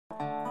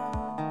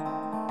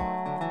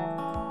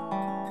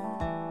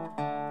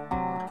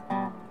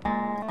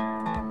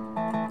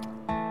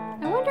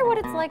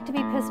like to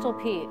be Pistol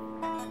Pete?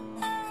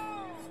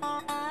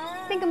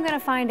 I think I'm gonna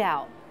find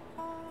out.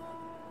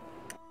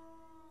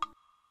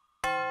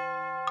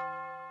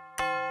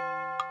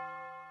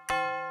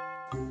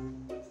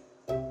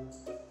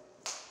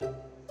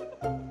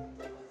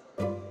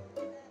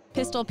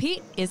 Pistol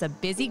Pete is a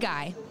busy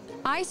guy.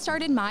 I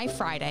started my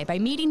Friday by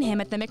meeting him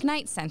at the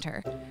McKnight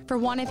Center for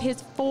one of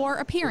his 4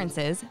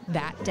 appearances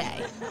that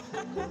day.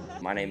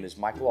 My name is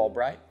Michael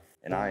Albright,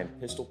 and I am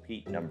Pistol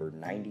Pete number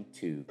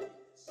 92.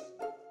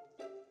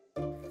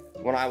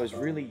 When I was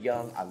really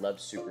young, I loved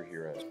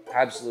superheroes.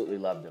 Absolutely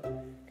loved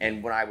them.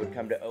 And when I would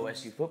come to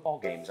OSU football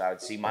games, I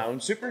would see my own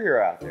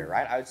superhero out there,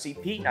 right? I would see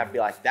Pete, and I'd be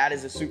like, that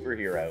is a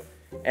superhero.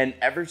 And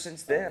ever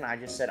since then, I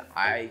just said,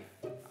 I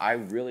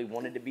really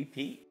wanted to be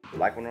Pete.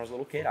 Like when I was a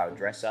little kid, I would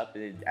dress up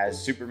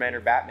as Superman or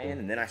Batman,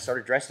 and then I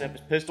started dressing up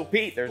as Pistol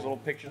Pete. There's little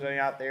pictures of me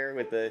out there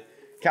with the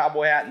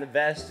cowboy hat and the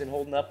vest and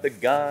holding up the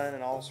gun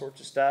and all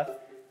sorts of stuff.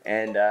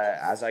 And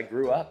as I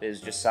grew up, it was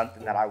just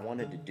something that I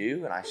wanted to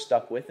do, and I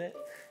stuck with it.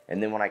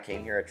 And then when I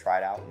came here, I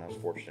tried out, and I was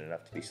fortunate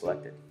enough to be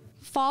selected.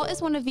 Fall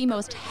is one of the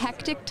most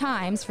hectic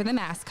times for the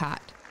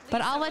mascot, but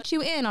I'll let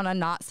you in on a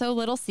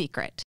not-so-little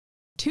secret.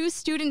 2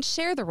 students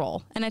share the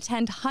role and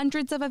attend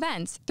hundreds of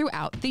events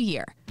throughout the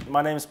year.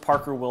 My name is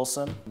Parker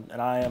Wilson,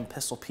 and I am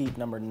Pistol Pete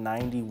number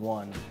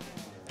 91.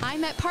 I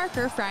met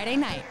Parker Friday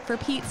night for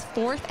Pete's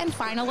 4th and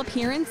final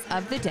appearance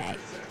of the day,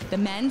 the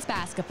men's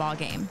basketball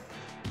game.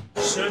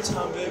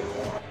 Showtime, baby.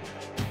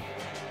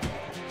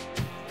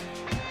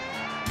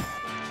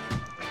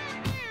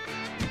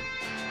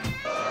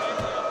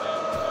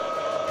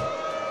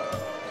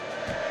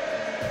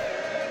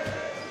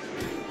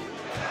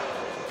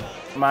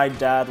 My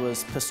dad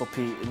was Pistol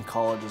Pete in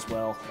college as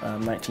well,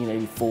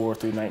 1984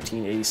 through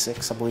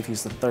 1986. I believe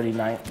he's the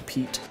 39th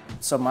Pete.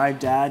 So my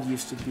dad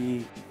used to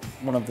be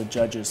one of the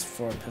judges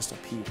for Pistol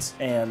Pete's.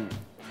 And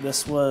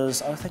this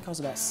was, I think I was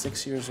about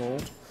 6 years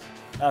old.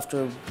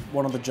 After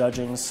one of the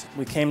judgings,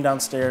 we came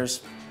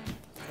downstairs,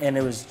 and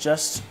it was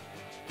just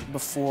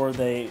before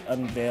they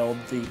unveiled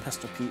the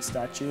Pistol Pete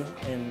statue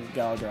in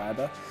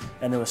Gallagher,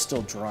 and it was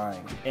still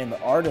drying. And the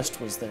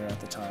artist was there at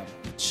the time.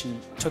 She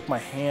took my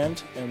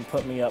hand and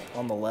put me up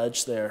on the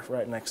ledge there,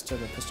 right next to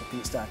the Pistol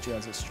Pete statue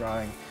as it's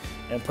drying,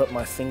 and put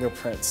my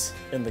fingerprints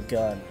in the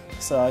gun.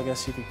 So I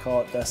guess you could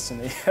call it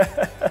destiny.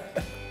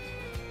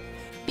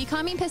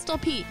 Becoming Pistol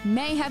Pete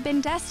may have been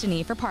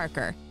destiny for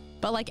Parker,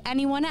 but like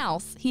anyone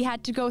else, he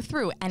had to go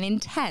through an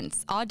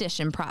intense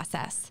audition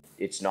process.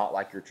 It's not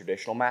like your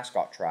traditional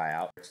mascot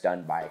tryout. It's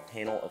done by a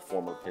panel of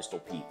former Pistol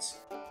Petes.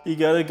 You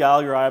go to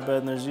Gallagher,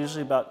 and there's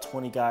usually about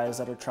 20 guys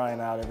that are trying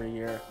out every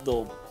year.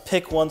 They'll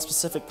pick one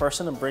specific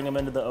person and bring them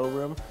into the O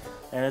room,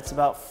 and it's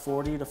about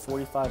 40 to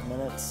 45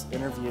 minutes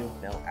interview.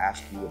 They'll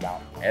ask you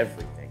about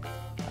everything.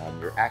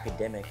 Your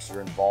academics,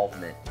 your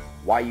involvement,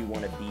 why you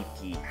want to be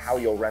Pete, how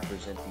you'll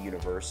represent the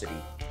university.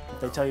 If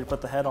they tell you to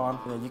put the head on,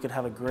 you could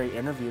have a great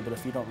interview, but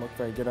if you don't look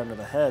very good under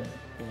the head,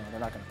 they're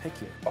not going to pick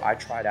you. I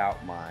tried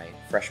out my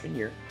freshman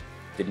year,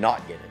 did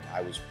not get it.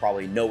 I was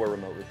probably nowhere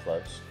remotely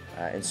close.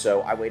 And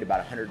so I weighed about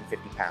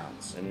 150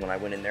 pounds. And when I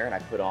went in there and I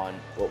put on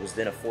what was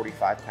then a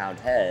 45-pound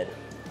head,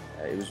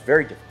 it was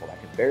very difficult. I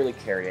could barely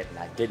carry it, and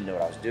I didn't know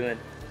what I was doing.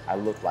 I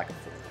looked like a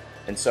fool.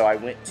 And so I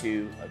went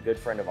to a good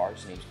friend of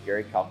ours. His name's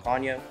Gary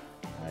Calcagno.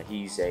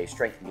 He's a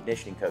strength and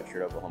conditioning coach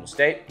here at Oklahoma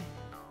State.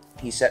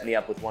 He set me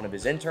up with one of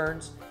his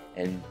interns,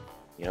 and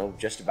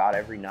just about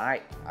every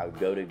night I would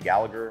go to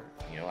Gallagher,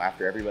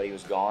 after everybody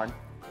was gone,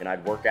 and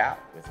I'd work out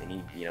with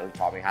him. He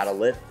taught me how to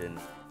lift and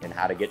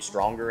how to get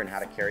stronger and how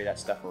to carry that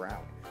stuff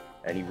around.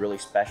 And he really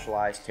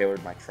specialized,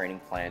 tailored my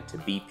training plan to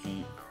be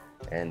Pete.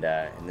 And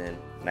then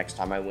next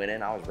time I went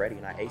in, I was ready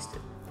and I aced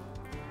it.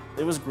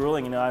 It was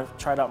grueling. I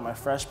tried out my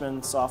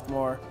freshman,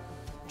 sophomore,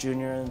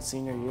 junior, and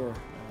senior year.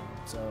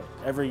 So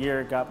every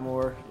year it got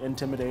more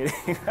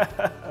intimidating,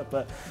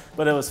 but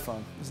it was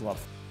fun. It was a lot of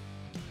fun.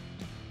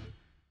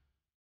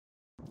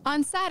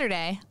 On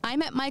Saturday, I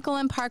met Michael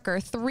and Parker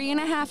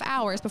 3.5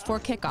 hours before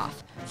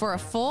kickoff for a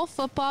full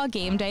football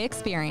game day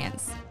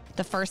experience.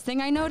 The first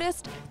thing I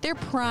noticed, their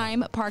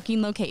prime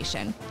parking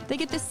location. They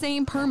get the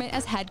same permit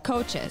as head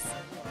coaches,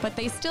 but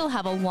they still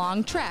have a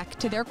long trek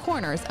to their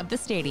corners of the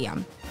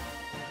stadium.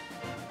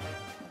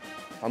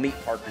 I'll meet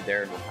Parker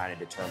there and we'll kind of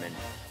determine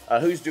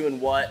who's doing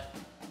what.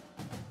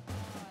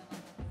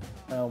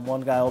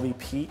 One guy will be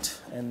Pete,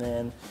 and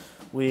then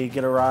we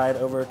get a ride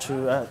over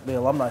to the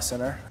Alumni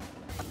Center.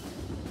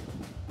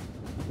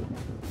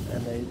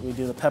 And we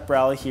do the pep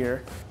rally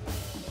here.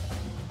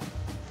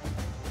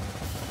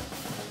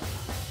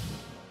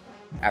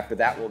 After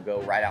that, we'll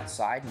go right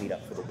outside, meet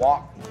up for the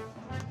walk.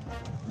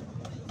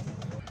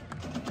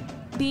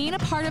 Being a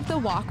part of the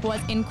walk was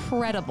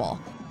incredible.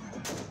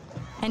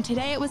 And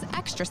today it was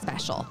extra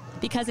special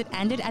because it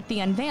ended at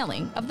the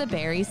unveiling of the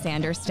Barry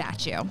Sanders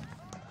statue.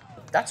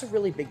 That's a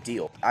really big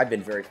deal. I've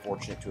been very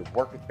fortunate to have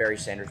worked with Barry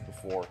Sanders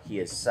before.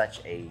 He is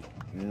such a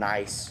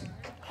nice,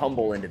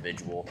 humble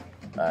individual,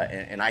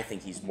 and I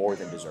think he's more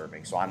than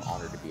deserving, so I'm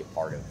honored to be a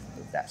part of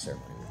that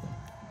ceremony with him.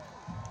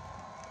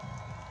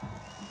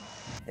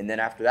 And then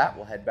after that,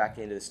 we'll head back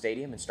into the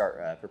stadium and start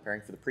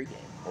preparing for the pregame,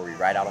 where we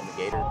ride out on the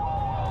gator,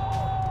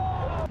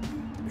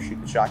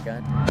 shoot the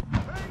shotgun,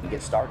 and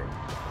get started.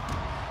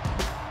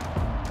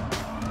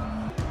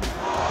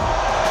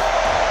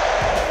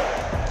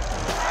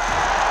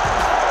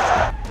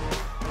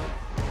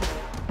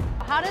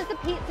 How does the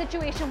Pete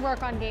situation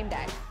work on game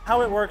day?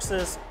 How it works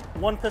is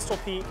one Pistol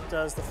Pete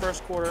does the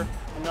first quarter,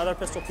 another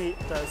Pistol Pete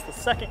does the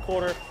second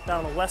quarter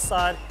down on the west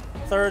side,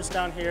 third's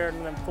down here,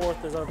 and then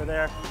fourth is over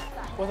there.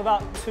 With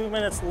about 2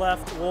 minutes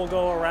left, we'll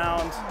go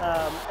around,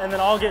 and then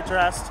I'll get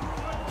dressed.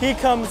 He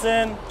comes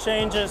in,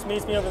 changes,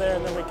 meets me over there,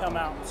 and then we come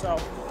out. So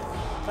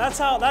that's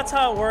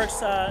how it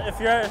works.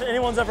 If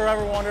anyone's ever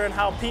wondering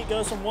how Pete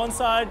goes from one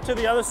side to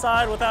the other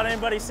side without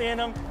anybody seeing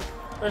him,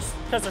 because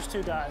there's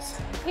two guys.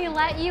 He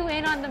let you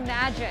in on the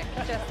magic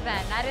just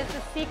then. That is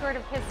the secret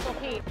of Pistol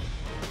Pete.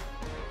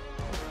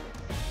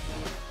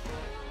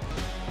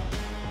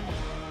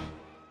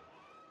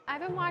 I've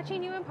been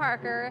watching you and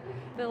Parker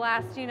the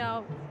last,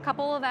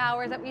 couple of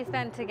hours that we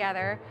spent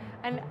together,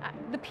 and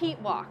the Pete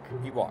walk.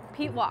 Pete walk.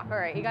 Pete walk, all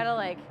right, you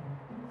gotta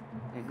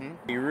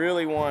You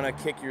really want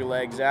to kick your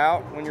legs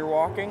out when you're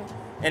walking,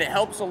 and it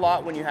helps a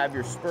lot when you have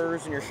your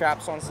spurs and your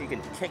chaps on, so you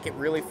can kick it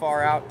really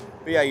far out.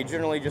 But yeah, you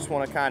generally just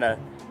want to kind of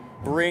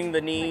bring the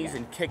knees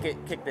and kick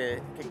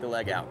the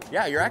leg out.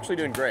 Yeah, you're actually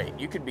doing great.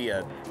 You could be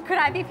Could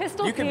I be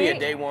Pistol Pete? You could be a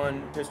day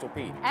one Pistol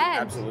Pete.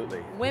 And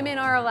absolutely. Women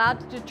are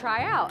allowed to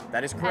try out.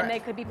 That is correct. And they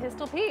could be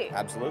Pistol Pete.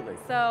 Absolutely.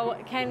 So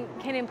can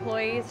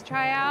employees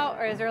try out,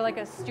 or is there like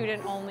a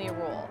student-only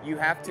rule? You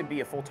have to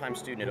be a full-time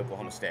student at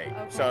Oklahoma State.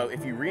 Okay. So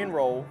if you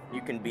re-enroll,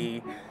 you can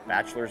be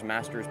bachelor's,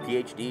 master's,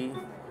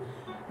 PhD.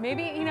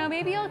 Maybe,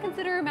 maybe I'll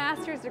consider a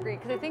master's degree,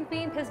 because I think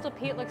being Pistol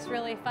Pete looks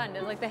really fun.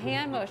 Like the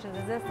hand motions,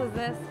 is this?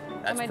 That's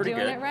Am I pretty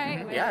doing good. it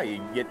right? Yeah,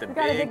 you get the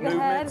gotta big dig the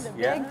head, movements.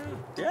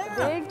 the Yeah.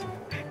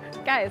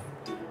 big. Guys,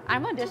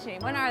 I'm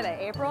auditioning. When are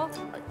they? April?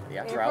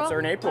 Yeah, tryouts are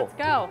in April.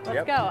 Let's go.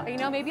 Let's Yep.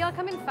 go. Maybe I'll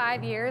come in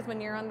 5 years when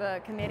you're on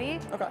the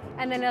committee. Okay.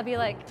 And then it'll be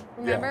like,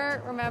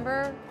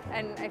 remember?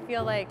 And I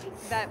feel like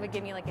that would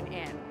give me like an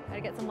in.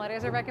 I'd get some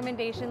letters of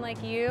recommendation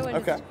like you,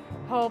 and just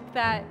hope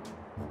that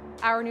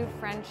our new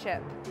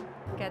friendship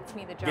gets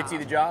me the job. Gets you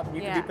the job?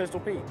 You can be Pistol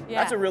Pete. Yeah.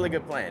 That's a really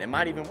good plan. It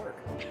might even work.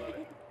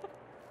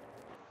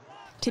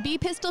 To be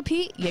Pistol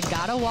Pete, you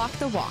gotta walk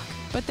the walk.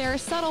 But there are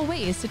subtle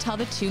ways to tell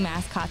the two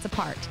mascots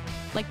apart,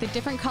 like the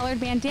different colored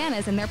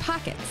bandanas in their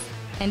pockets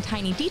and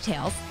tiny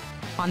details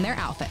on their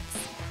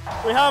outfits.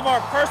 We have our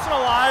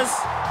personalized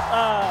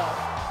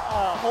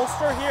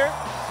holster here.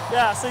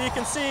 Yeah, so you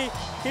can see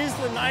he's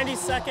the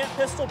 92nd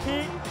Pistol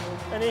Pete,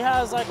 and he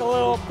has like a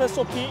little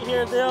Pistol Pete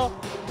here deal.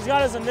 He's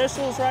got his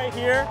initials right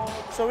here,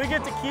 so we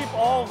get to keep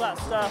all of that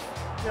stuff,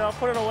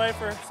 put it away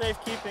for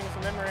safekeeping,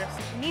 some memories.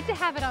 You need to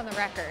have it on the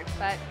record,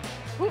 but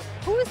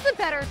who's the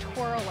better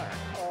twirler?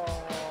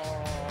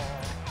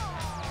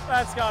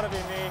 That's gotta be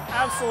me.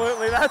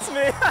 Absolutely, that's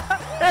me.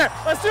 Here,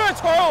 let's do a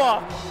twirl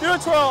off. Do a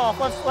twirl off.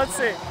 Let's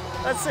see.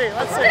 Let's see.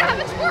 We're gonna have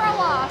a twirl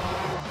off.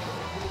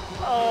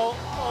 Oh.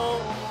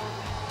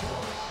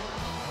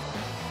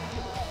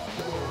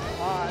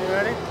 All right, you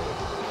ready?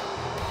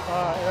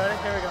 All right, you ready?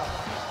 Here we go.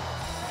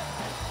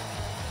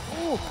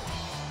 Ooh.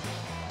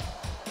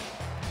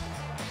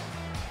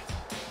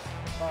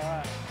 All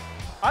right.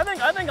 I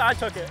think I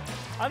took it.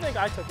 I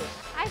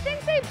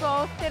think they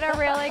both did a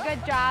really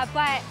good job,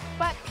 but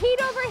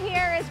Pete over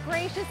here is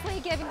graciously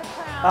giving the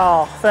crown.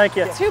 Oh, thank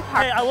you. To Parker.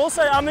 Hey, I will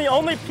say I'm the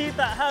only Pete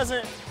that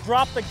hasn't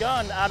dropped the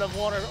gun out of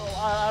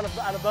out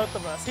of both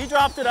of us. He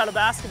dropped it at a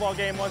basketball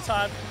game one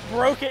time,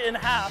 broke it in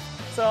half.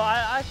 So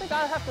I think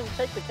I have to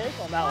take the cake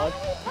on that one. Why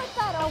don't you put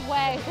that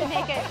away to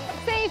make it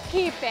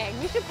safekeeping?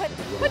 You should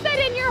put that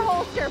in your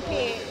holster,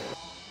 Pete.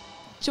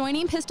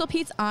 Joining Pistol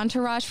Pete's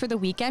entourage for the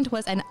weekend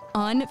was an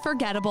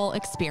unforgettable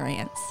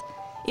experience.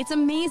 It's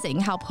amazing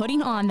how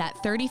putting on that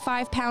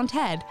 35-pound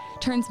head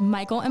turns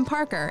Michael and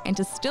Parker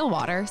into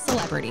Stillwater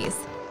celebrities.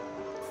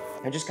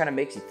 It just kind of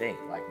makes you think,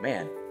 like,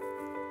 man,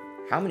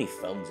 how many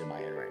phones am I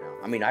in right now?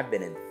 I mean, I've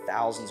been in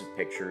thousands of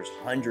pictures,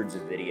 hundreds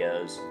of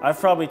videos. I've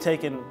probably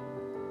taken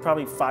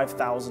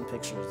 5,000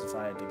 pictures, if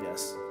I had to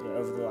guess,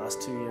 over the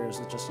last 2 years.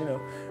 It's just,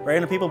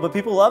 random people, but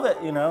people love it,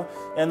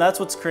 and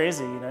that's what's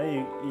crazy,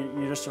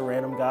 you're just a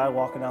random guy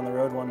walking down the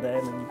road one day,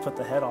 and then you put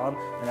the head on,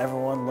 and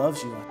everyone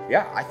loves you.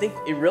 Yeah, I think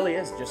it really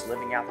is just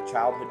living out the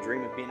childhood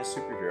dream of being a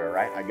superhero,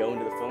 right? I go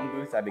into the phone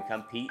booth, I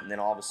become Pete, and then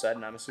all of a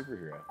sudden I'm a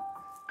superhero.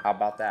 How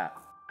about that?